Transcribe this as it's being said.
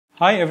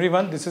Hi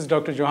everyone, this is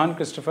Dr. Johann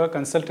Christopher,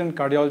 consultant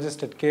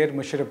cardiologist at CARE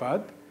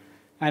Mushirabad,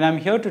 and I'm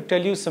here to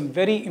tell you some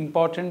very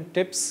important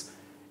tips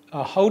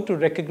how to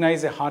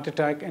recognize a heart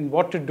attack and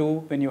what to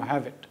do when you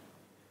have it.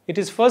 It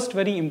is first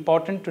very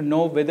important to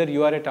know whether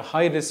you are at a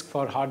high risk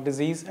for heart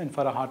disease and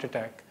for a heart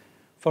attack.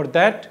 For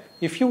that,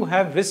 if you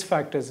have risk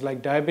factors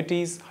like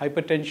diabetes,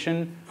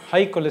 hypertension,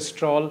 high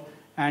cholesterol,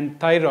 and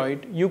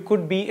thyroid, you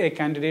could be a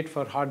candidate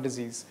for heart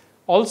disease.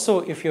 Also,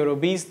 if you're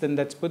obese, then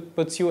that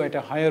puts you at a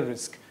higher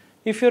risk.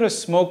 If you're a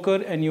smoker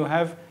and you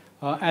have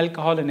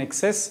alcohol in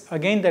excess,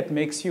 again that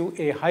makes you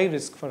a high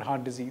risk for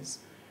heart disease.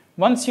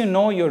 Once you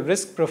know your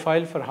risk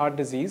profile for heart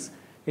disease,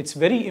 it's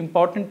very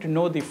important to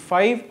know the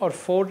 5 or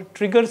 4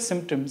 trigger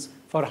symptoms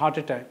for heart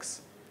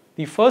attacks.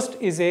 The first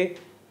is a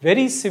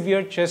very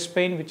severe chest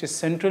pain which is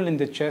central in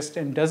the chest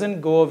and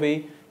doesn't go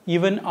away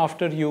even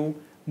after you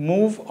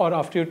move or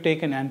after you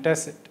take an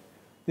antacid.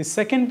 The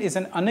second is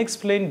an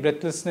unexplained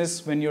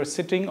breathlessness when you're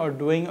sitting or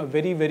doing a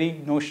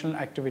very notional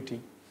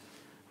activity.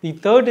 The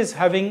third is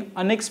having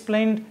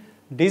unexplained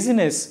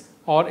dizziness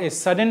or a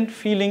sudden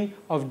feeling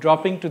of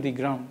dropping to the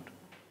ground.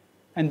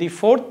 And the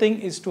fourth thing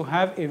is to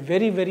have a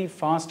very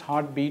fast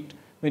heartbeat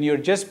when you're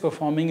just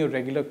performing a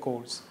regular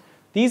course.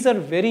 These are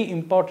very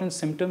important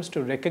symptoms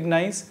to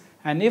recognize,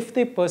 and if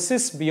they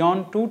persist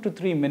beyond 2 to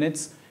 3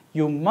 minutes,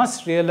 you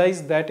must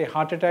realize that a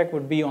heart attack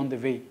would be on the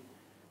way.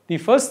 The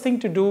first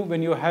thing to do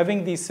when you're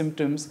having these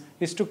symptoms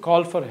is to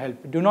call for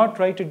help. Do not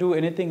try to do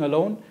anything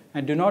alone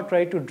and do not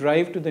try to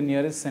drive to the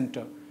nearest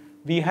center.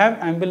 We have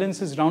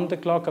ambulances round the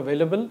clock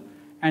available,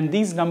 and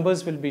these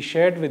numbers will be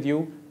shared with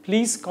you.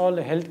 Please call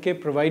a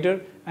healthcare provider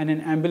and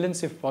an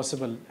ambulance if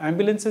possible.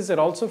 Ambulances are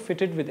also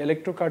fitted with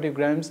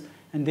electrocardiograms,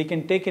 and they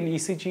can take an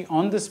ECG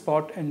on the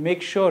spot and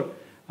make sure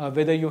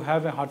whether you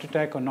have a heart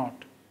attack or not.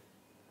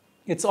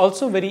 It's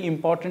also very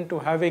important to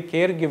have a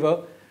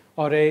caregiver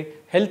or a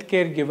health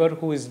caregiver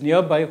who is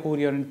nearby, who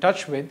you're in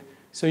touch with,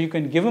 so you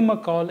can give him a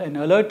call and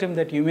alert him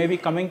that you may be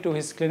coming to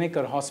his clinic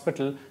or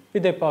hospital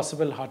with a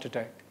possible heart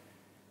attack.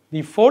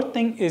 The fourth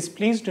thing is,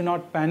 please do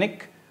not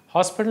panic.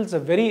 Hospitals are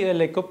very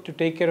ill equipped to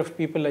take care of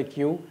people like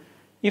you.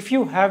 If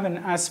you have an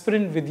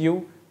aspirin with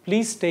you,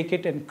 please take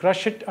it and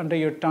crush it under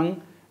your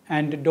tongue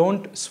and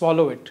don't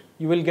swallow it.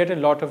 You will get a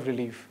lot of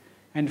relief.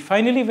 And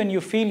finally, when you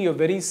feel you're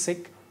very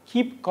sick,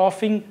 keep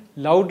coughing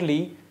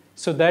loudly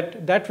so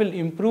that will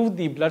improve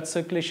the blood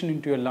circulation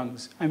into your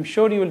lungs. I'm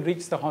sure you will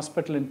reach the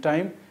hospital in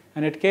time,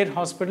 and at CARE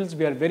hospitals,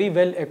 we are very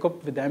well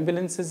equipped with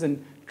ambulances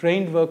and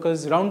trained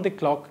workers round the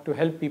clock to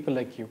help people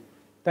like you.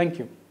 Thank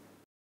you.